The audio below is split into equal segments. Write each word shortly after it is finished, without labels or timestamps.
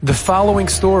The following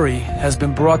story has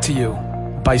been brought to you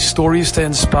by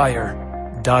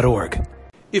StoriesToInspire.org.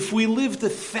 If we lived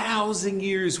 1,000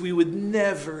 years, we would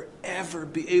never, ever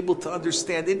be able to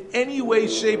understand in any way,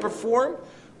 shape, or form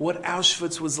what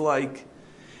Auschwitz was like.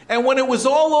 And when it was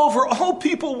all over, all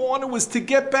people wanted was to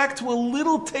get back to a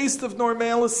little taste of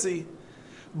normalcy.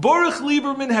 Baruch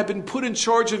Lieberman had been put in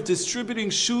charge of distributing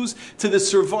shoes to the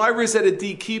survivors at a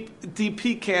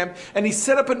DP camp, and he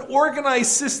set up an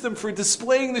organized system for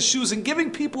displaying the shoes and giving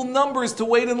people numbers to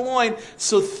wait in line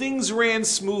so things ran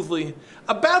smoothly.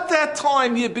 About that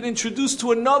time, he had been introduced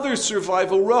to another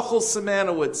survivor, Rachel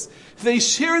Simanowitz. They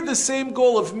shared the same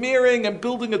goal of marrying and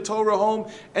building a Torah home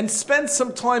and spent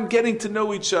some time getting to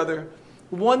know each other.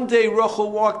 One day, Rachel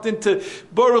walked into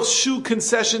Baruch's shoe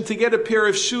concession to get a pair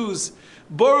of shoes.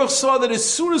 Baruch saw that as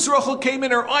soon as Rachel came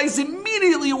in, her eyes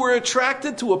immediately were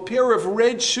attracted to a pair of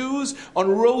red shoes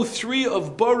on row 3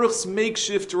 of Baruch's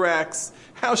makeshift racks.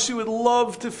 How she would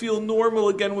love to feel normal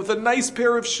again with a nice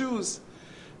pair of shoes.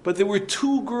 But there were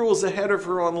 2 girls ahead of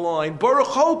her online. Baruch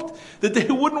hoped that they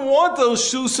wouldn't want those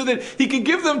shoes so that he could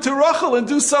give them to Rachel and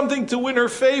do something to win her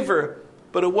favor.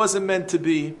 But it wasn't meant to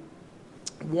be.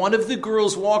 One of the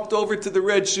girls walked over to the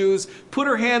red shoes, put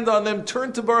her hand on them,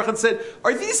 turned to Baruch and said,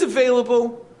 "Are these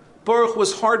available?" Baruch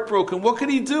was heartbroken. What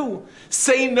could he do?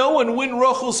 Say no and win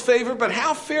Rachel's favor? But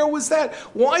how fair was that?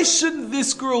 Why shouldn't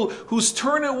this girl, whose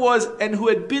turn it was and who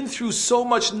had been through so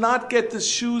much, not get the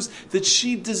shoes that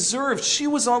she deserved? She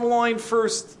was online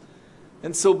first.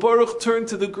 And so Baruch turned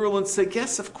to the girl and said,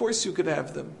 "Yes, of course you could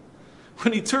have them."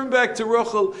 When he turned back to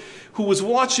Rachel, who was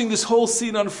watching this whole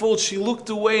scene unfold, she looked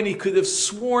away and he could have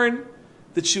sworn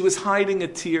that she was hiding a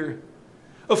tear.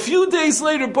 A few days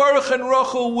later, Baruch and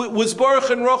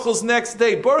Rachel's next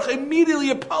day. Baruch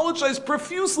immediately apologized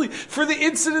profusely for the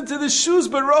incident to the shoes,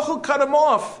 but Rachel cut him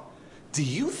off. "Do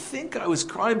you think I was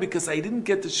crying because I didn't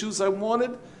get the shoes I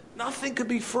wanted? Nothing could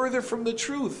be further from the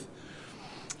truth.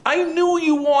 I knew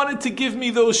you wanted to give me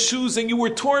those shoes and you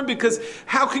were torn because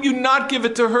how could you not give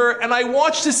it to her? And I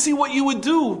watched to see what you would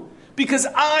do because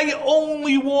I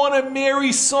only want to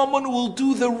marry someone who will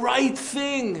do the right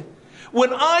thing.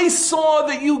 When I saw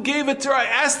that you gave it to her, I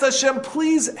asked Hashem,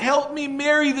 please help me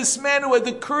marry this man who had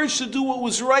the courage to do what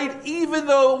was right even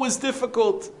though it was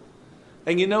difficult."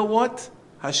 And you know what?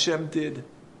 Hashem did.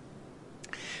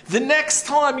 The next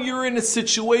time you're in a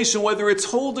situation, whether it's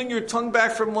holding your tongue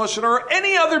back from Lashon Hara or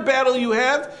any other battle you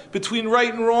have between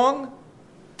right and wrong,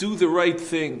 do the right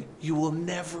thing. You will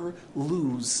never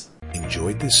lose.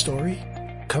 Enjoyed this story?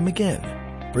 Come again.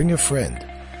 Bring a friend.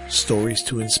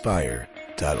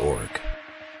 StoriesToInspire.org